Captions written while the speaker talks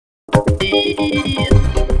I'm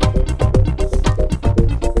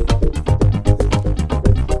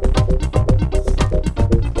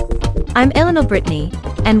Eleanor Brittany,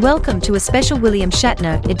 and welcome to a special William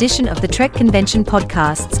Shatner edition of the Trek Convention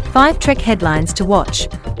podcast's 5 Trek Headlines to Watch,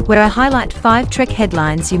 where I highlight 5 Trek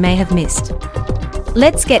headlines you may have missed.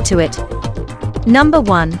 Let's get to it. Number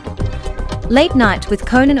 1. Late Night with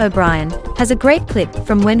Conan O'Brien has a great clip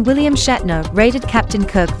from when William Shatner rated Captain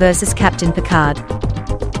Kirk versus Captain Picard.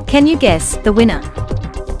 Can you guess the winner?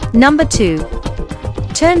 Number 2.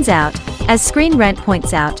 Turns out, as Screen Rant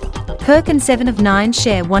points out, Kirk and 7 of 9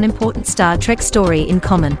 share one important Star Trek story in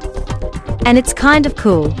common. And it's kind of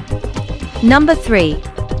cool. Number 3.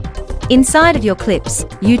 Inside of Your Clips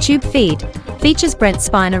YouTube feed features Brent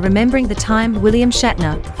Spiner remembering the time William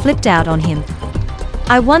Shatner flipped out on him.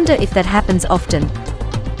 I wonder if that happens often.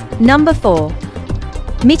 Number 4.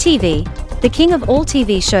 MeTV, the king of all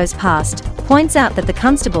TV shows past, points out that the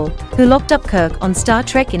constable who locked up Kirk on Star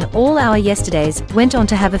Trek in All Our Yesterdays went on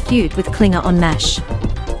to have a feud with Klinger on MASH.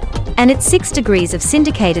 And it's 6 degrees of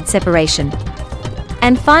syndicated separation.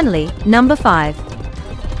 And finally, number 5.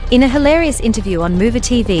 In a hilarious interview on Mover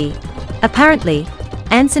TV, apparently,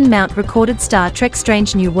 Anson Mount recorded Star Trek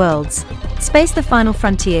Strange New Worlds, Space the Final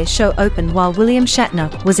Frontier show open while William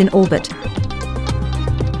Shatner was in orbit.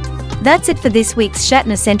 That's it for this week's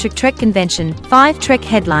Shatner-centric Trek Convention 5 Trek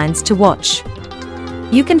Headlines to Watch.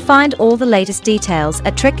 You can find all the latest details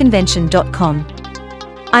at trekconvention.com.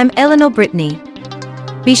 I'm Eleanor Brittany.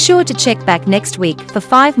 Be sure to check back next week for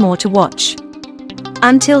 5 more to watch.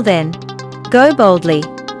 Until then, go boldly.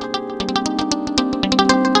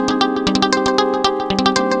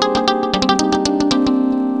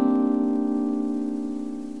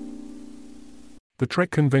 The Trek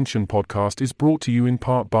Convention podcast is brought to you in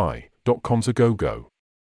part by .com's A Go-Go.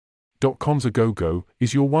 .com's A Go-Go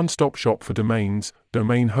is your one-stop shop for domains,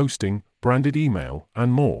 domain hosting, branded email,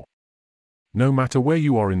 and more. No matter where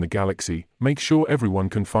you are in the galaxy, make sure everyone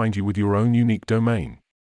can find you with your own unique domain.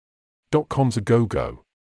 .com's A Go-Go.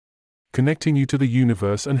 Connecting you to the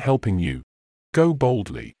universe and helping you go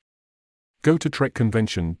boldly. Go to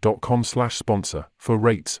trekconvention.com/sponsor for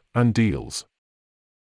rates and deals.